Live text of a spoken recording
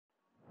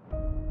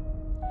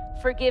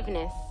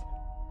Forgiveness.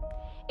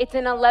 It's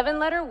an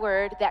 11-letter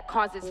word that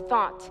causes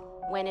thought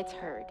when it's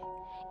heard.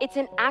 It's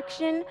an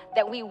action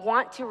that we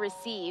want to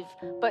receive,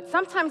 but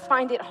sometimes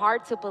find it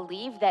hard to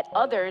believe that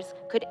others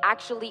could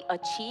actually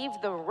achieve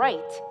the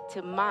right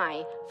to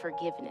my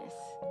forgiveness.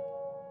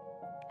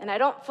 And I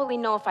don't fully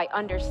know if I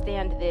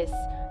understand this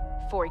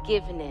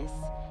forgiveness.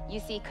 You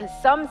see, because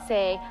some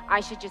say I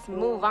should just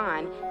move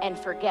on and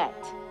forget.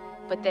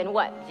 But then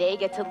what? They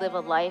get to live a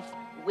life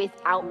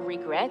without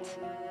regret?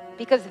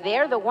 Because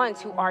they're the ones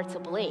who are to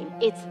blame.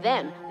 It's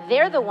them.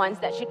 They're the ones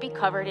that should be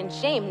covered in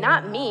shame,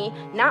 not me,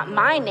 not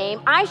my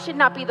name. I should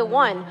not be the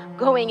one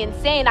going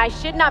insane. I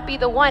should not be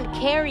the one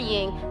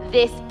carrying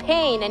this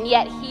pain, and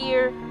yet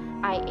here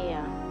I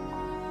am.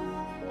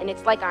 And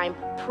it's like I'm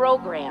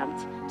programmed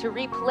to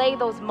replay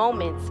those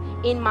moments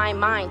in my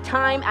mind,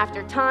 time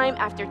after time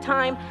after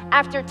time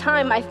after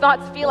time. My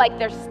thoughts feel like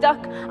they're stuck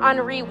on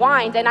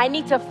rewind, and I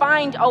need to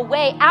find a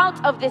way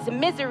out of this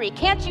misery.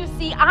 Can't you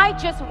see? I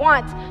just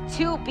want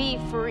to be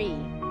free.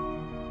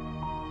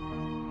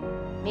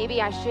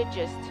 Maybe I should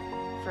just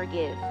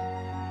forgive.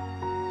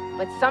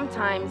 But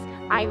sometimes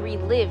I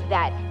relive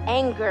that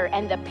anger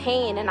and the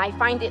pain, and I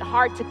find it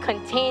hard to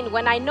contain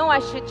when I know I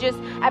should just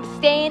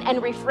abstain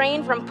and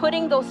refrain from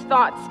putting those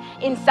thoughts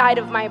inside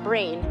of my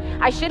brain.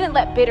 I shouldn't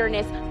let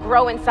bitterness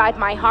grow inside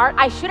my heart.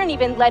 I shouldn't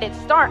even let it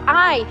start.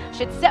 I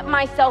should set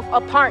myself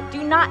apart.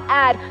 Do not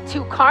add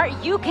to cart.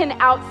 You can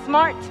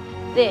outsmart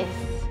this.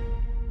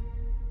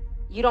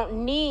 You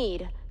don't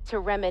need to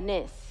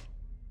reminisce.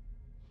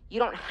 You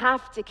don't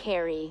have to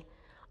carry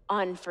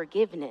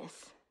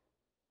unforgiveness.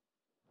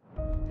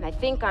 And I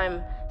think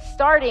I'm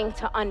starting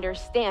to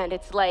understand.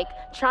 It's like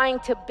trying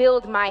to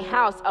build my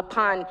house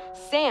upon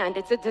sand.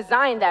 It's a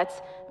design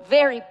that's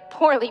very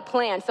poorly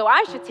planned. So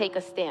I should take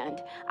a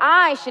stand.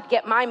 I should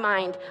get my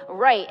mind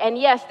right. And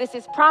yes, this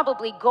is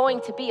probably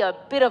going to be a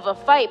bit of a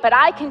fight, but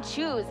I can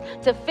choose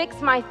to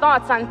fix my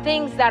thoughts on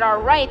things that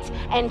are right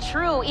and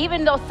true,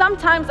 even though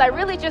sometimes I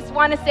really just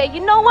want to say,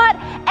 you know what?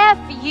 F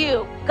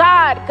you.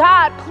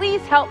 God,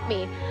 please help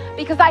me.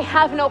 Because I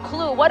have no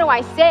clue. What do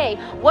I say?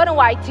 What do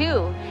I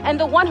do? And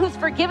the one who's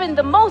forgiven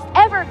the most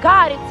ever,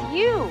 God, it's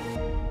you.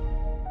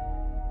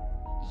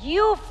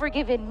 You've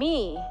forgiven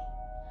me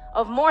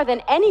of more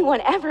than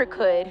anyone ever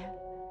could.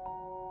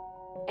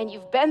 And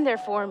you've been there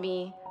for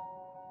me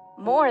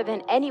more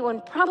than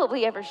anyone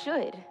probably ever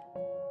should.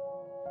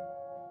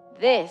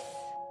 This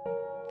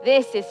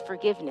is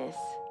forgiveness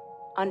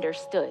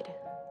understood.